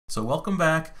So welcome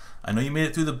back. I know you made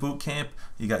it through the boot camp.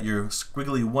 You got your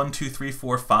squiggly 1, 2, 3,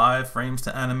 4, 5 frames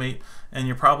to animate, and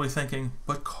you're probably thinking,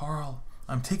 but Carl,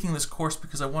 I'm taking this course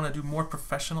because I want to do more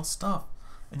professional stuff.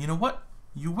 And you know what?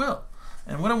 You will.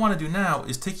 And what I want to do now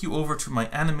is take you over to my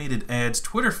animated ads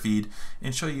Twitter feed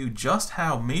and show you just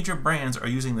how major brands are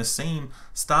using the same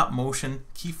stop motion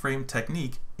keyframe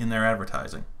technique in their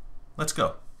advertising. Let's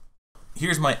go.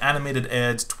 Here's my animated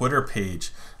ads Twitter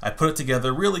page. I put it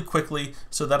together really quickly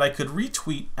so that I could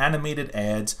retweet animated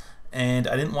ads, and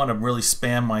I didn't want to really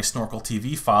spam my Snorkel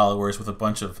TV followers with a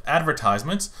bunch of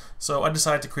advertisements, so I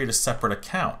decided to create a separate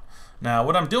account. Now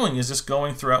what I'm doing is just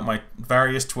going throughout my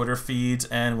various Twitter feeds,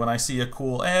 and when I see a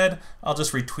cool ad, I'll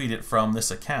just retweet it from this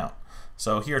account.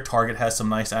 So here Target has some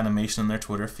nice animation in their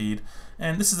Twitter feed,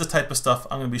 and this is the type of stuff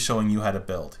I'm going to be showing you how to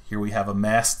build. Here we have a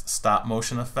masked stop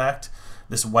motion effect.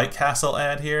 This White Castle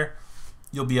ad here,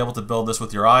 you'll be able to build this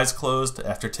with your eyes closed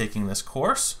after taking this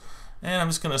course. And I'm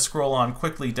just going to scroll on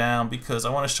quickly down because I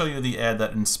want to show you the ad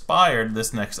that inspired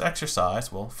this next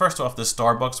exercise. Well, first off, this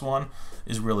Starbucks one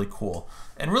is really cool.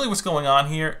 And really what's going on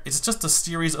here is just a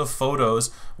series of photos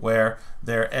where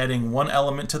they're adding one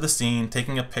element to the scene,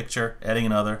 taking a picture, adding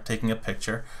another, taking a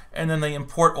picture, and then they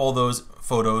import all those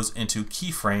photos into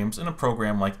keyframes in a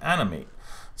program like Animate.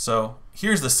 So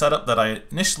here's the setup that I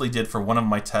initially did for one of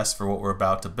my tests for what we're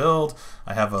about to build.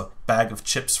 I have a bag of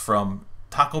chips from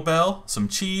Taco Bell, some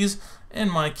cheese,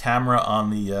 and my camera on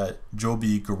the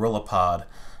Joby GorillaPod.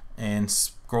 And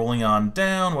scrolling on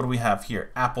down, what do we have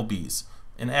here? Applebee's.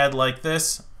 An ad like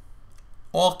this,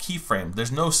 all keyframed.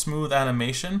 There's no smooth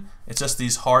animation. It's just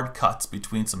these hard cuts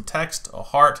between some text, a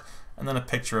heart, and then a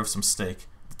picture of some steak.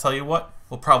 To tell you what,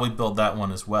 we'll probably build that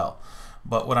one as well.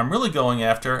 But what I'm really going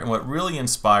after and what really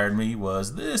inspired me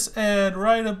was this ad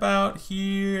right about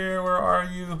here. Where are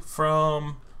you?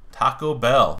 From Taco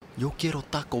Bell. Yo quiero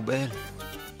Taco Bell.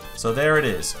 So there it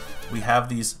is. We have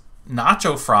these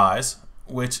nacho fries,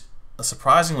 which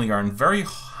surprisingly are in very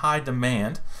high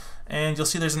demand. And you'll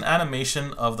see there's an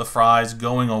animation of the fries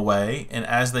going away, and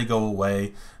as they go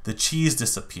away, the cheese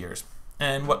disappears.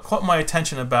 And what caught my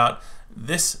attention about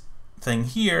this thing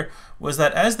here was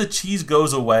that as the cheese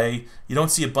goes away, you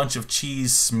don't see a bunch of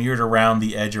cheese smeared around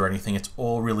the edge or anything. It's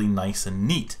all really nice and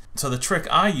neat. So the trick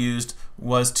I used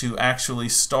was to actually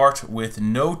start with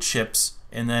no chips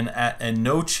and then and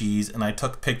no cheese, and I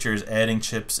took pictures adding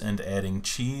chips and adding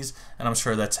cheese, and I'm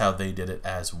sure that's how they did it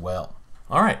as well.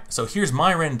 Alright, so here's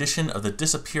my rendition of the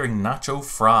disappearing nacho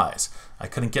fries. I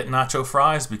couldn't get nacho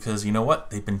fries because, you know what,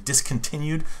 they've been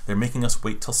discontinued. They're making us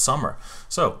wait till summer.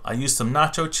 So I used some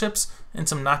nacho chips and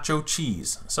some nacho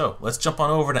cheese. So let's jump on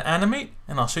over to Animate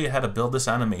and I'll show you how to build this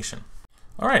animation.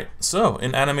 Alright, so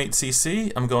in Animate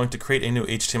CC, I'm going to create a new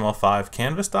HTML5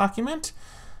 canvas document.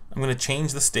 I'm going to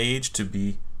change the stage to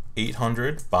be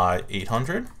 800 by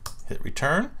 800, hit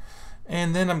return,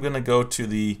 and then I'm going to go to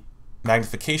the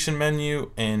magnification menu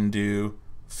and do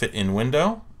fit in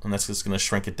window, and that's just going to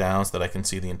shrink it down so that I can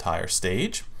see the entire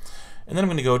stage. And then I'm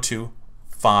going to go to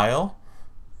file,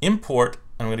 import,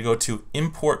 and I'm going to go to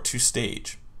import to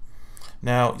stage.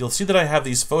 Now you'll see that I have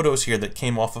these photos here that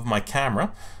came off of my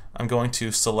camera. I'm going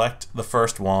to select the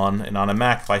first one, and on a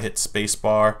Mac if I hit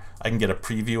spacebar I can get a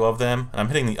preview of them, and I'm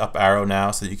hitting the up arrow now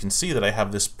so that you can see that I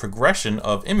have this progression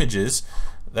of images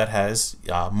that has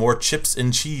more chips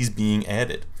and cheese being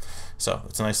added. So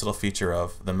it's a nice little feature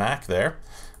of the Mac there.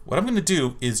 What I'm going to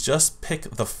do is just pick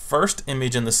the first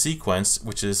image in the sequence,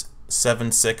 which is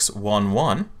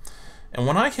 7611. And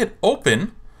when I hit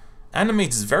open, Animate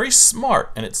is very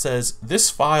smart and it says this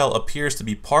file appears to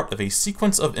be part of a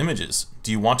sequence of images.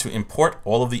 Do you want to import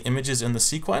all of the images in the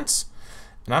sequence?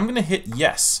 And I'm going to hit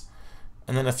yes.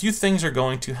 And then a few things are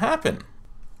going to happen.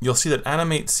 You'll see that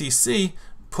Animate CC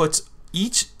puts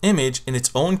each image in its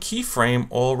own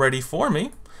keyframe already for me.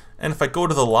 And if I go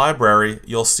to the library,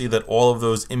 you'll see that all of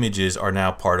those images are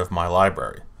now part of my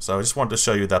library. So I just wanted to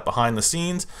show you that behind the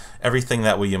scenes, everything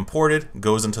that we imported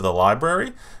goes into the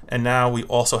library. And now we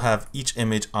also have each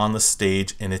image on the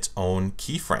stage in its own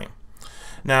keyframe.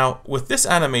 Now, with this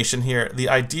animation here, the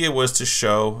idea was to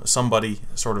show somebody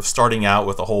sort of starting out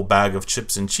with a whole bag of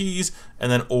chips and cheese,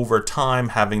 and then over time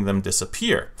having them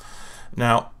disappear.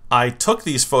 Now, I took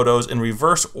these photos in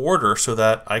reverse order so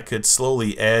that I could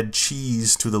slowly add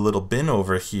cheese to the little bin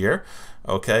over here,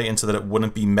 okay, and so that it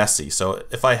wouldn't be messy. So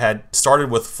if I had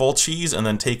started with full cheese and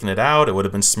then taken it out, it would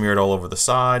have been smeared all over the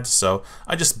sides. So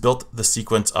I just built the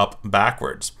sequence up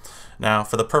backwards. Now,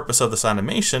 for the purpose of this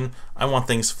animation, I want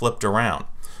things flipped around.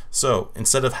 So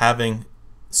instead of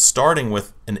starting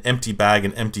with an empty bag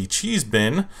and empty cheese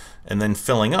bin and then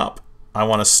filling up, I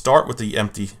want to start with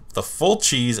the full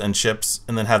cheese and chips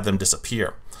and then have them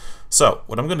disappear. So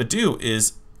what I'm going to do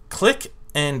is click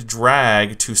and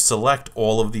drag to select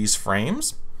all of these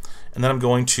frames, and then I'm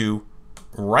going to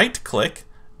right click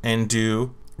and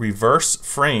do reverse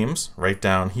frames right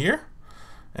down here.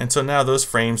 And so now those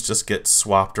frames just get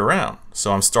swapped around.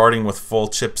 So I'm starting with full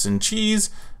chips and cheese,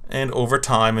 and over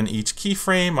time in each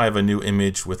keyframe I have a new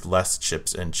image with less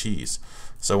chips and cheese.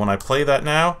 So when I play that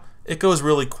now, it goes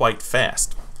really quite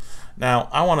fast. Now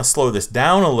I want to slow this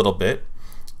down a little bit.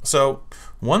 So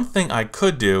one thing I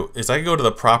could do is I could go to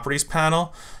the properties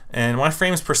panel, and my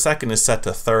frames per second is set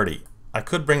to 30. I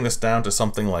could bring this down to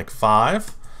something like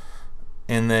 5,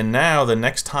 and then now the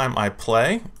next time I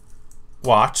play,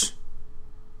 watch,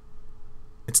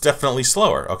 it's definitely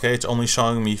slower. Okay, it's only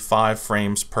showing me 5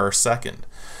 frames per second.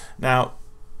 Now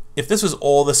if this was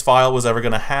all this file was ever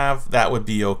going to have, that would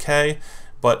be okay.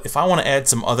 But if I want to add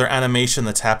some other animation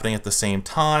that's happening at the same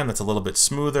time, that's a little bit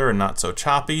smoother and not so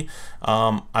choppy,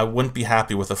 I wouldn't be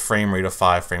happy with a frame rate of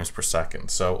 5 frames per second.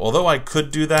 So although I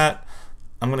could do that,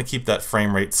 I'm going to keep that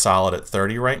frame rate solid at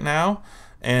 30 right now.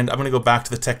 And I'm going to go back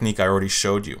to the technique I already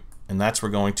showed you. And that's we're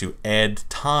going to add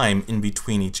time in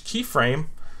between each keyframe.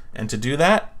 And to do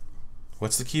that,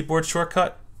 what's the keyboard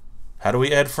shortcut? How do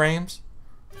we add frames?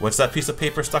 What's that piece of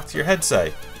paper stuck to your head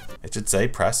say? It should say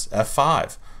press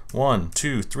F5. 1,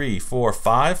 2, 3, 4,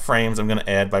 5 frames I'm going to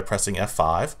add by pressing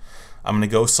F5. I'm going to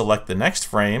go select the next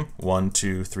frame, 1,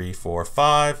 2, 3, 4,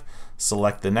 5.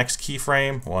 Select the next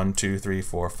keyframe, 1, 2, 3,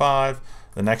 4, 5.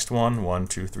 The next one, 1,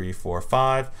 2, 3, 4,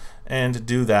 5. And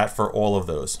do that for all of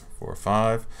those, 4,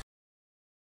 5.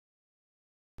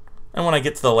 And when I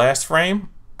get to the last frame,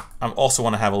 I also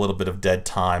want to have a little bit of dead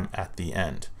time at the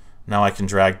end. Now I can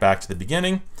drag back to the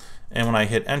beginning, and when I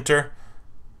hit enter,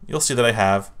 you'll see that I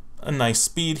have a nice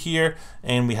speed here,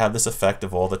 and we have this effect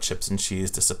of all the chips and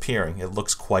cheese disappearing. It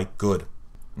looks quite good.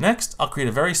 Next, I'll create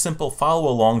a very simple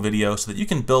follow-along video so that you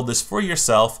can build this for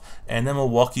yourself, and then we'll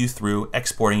walk you through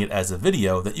exporting it as a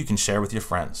video that you can share with your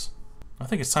friends. I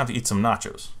think it's time to eat some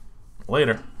nachos.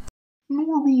 Later.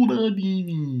 Normal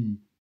Daddy.